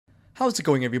How's it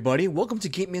going, everybody? Welcome to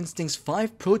Game Instinct's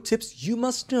 5 pro tips you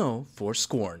must know for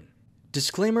Scorn.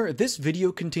 Disclaimer, this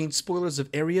video contains spoilers of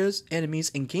areas,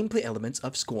 enemies, and gameplay elements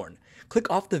of Scorn. Click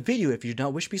off the video if you do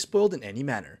not wish to be spoiled in any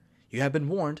manner. You have been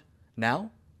warned.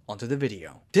 Now, onto the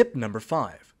video. Tip number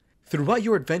 5. Throughout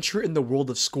your adventure in the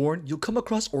world of Scorn, you'll come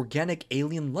across organic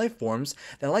alien life forms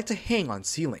that like to hang on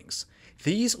ceilings.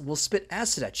 These will spit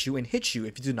acid at you and hit you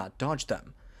if you do not dodge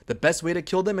them. The best way to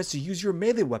kill them is to use your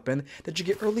melee weapon that you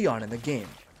get early on in the game.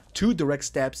 2 direct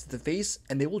stabs to the face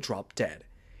and they will drop dead.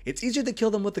 It's easier to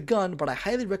kill them with a gun, but I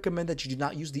highly recommend that you do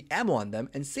not use the ammo on them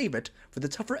and save it for the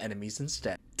tougher enemies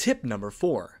instead. Tip number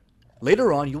 4.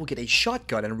 Later on, you will get a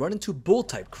shotgun and run into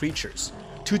bull-type creatures.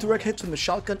 2 direct hits from the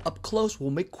shotgun up close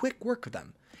will make quick work of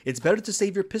them. It's better to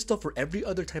save your pistol for every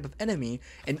other type of enemy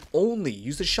and only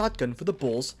use the shotgun for the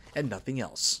bulls and nothing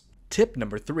else. Tip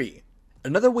number 3.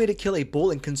 Another way to kill a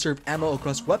bull and conserve ammo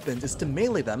across weapons is to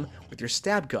melee them with your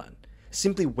stab gun.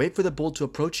 Simply wait for the bull to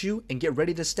approach you and get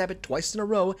ready to stab it twice in a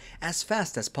row as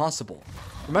fast as possible.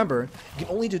 Remember, you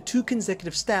can only do 2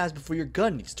 consecutive stabs before your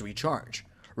gun needs to recharge.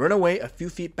 Run away a few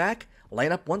feet back,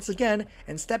 line up once again,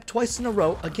 and stab twice in a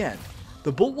row again.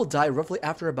 The bull will die roughly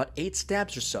after about 8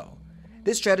 stabs or so.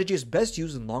 This strategy is best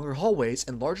used in longer hallways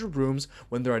and larger rooms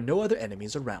when there are no other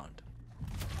enemies around.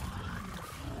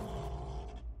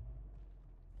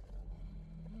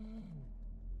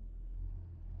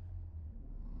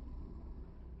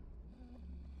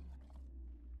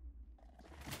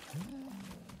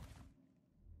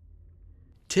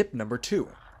 Tip number 2.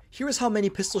 Here is how many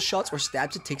pistol shots or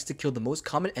stabs it takes to kill the most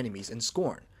common enemies in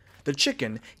Scorn. The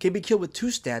chicken can be killed with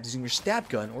 2 stabs using your stab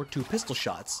gun or 2 pistol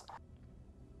shots.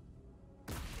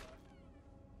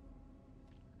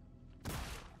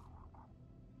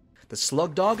 The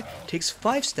slug dog takes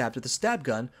 5 stabs with a stab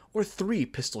gun or 3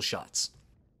 pistol shots.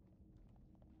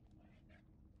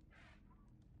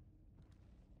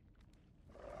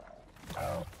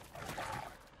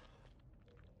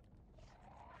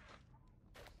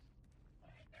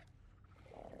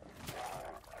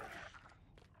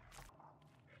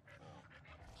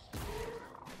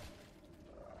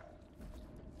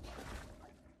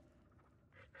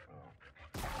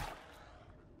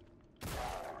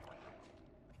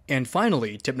 And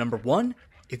finally, tip number 1,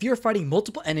 if you're fighting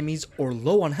multiple enemies or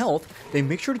low on health, then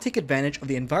make sure to take advantage of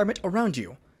the environment around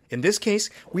you. In this case,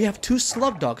 we have 2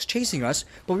 slug dogs chasing us,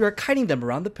 but we are kiting them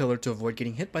around the pillar to avoid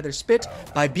getting hit by their spit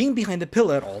by being behind the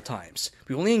pillar at all times.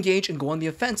 We only engage and go on the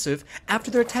offensive after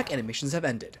their attack animations have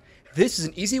ended. This is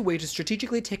an easy way to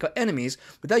strategically take out enemies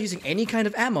without using any kind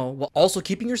of ammo while also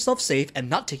keeping yourself safe and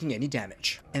not taking any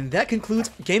damage. And that concludes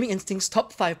Gaming Instinct's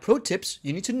top 5 pro tips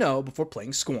you need to know before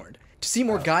playing Scorn. To see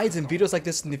more guides and videos like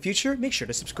this in the future, make sure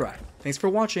to subscribe. Thanks for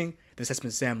watching, this has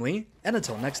been Sam Lee, and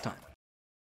until next time.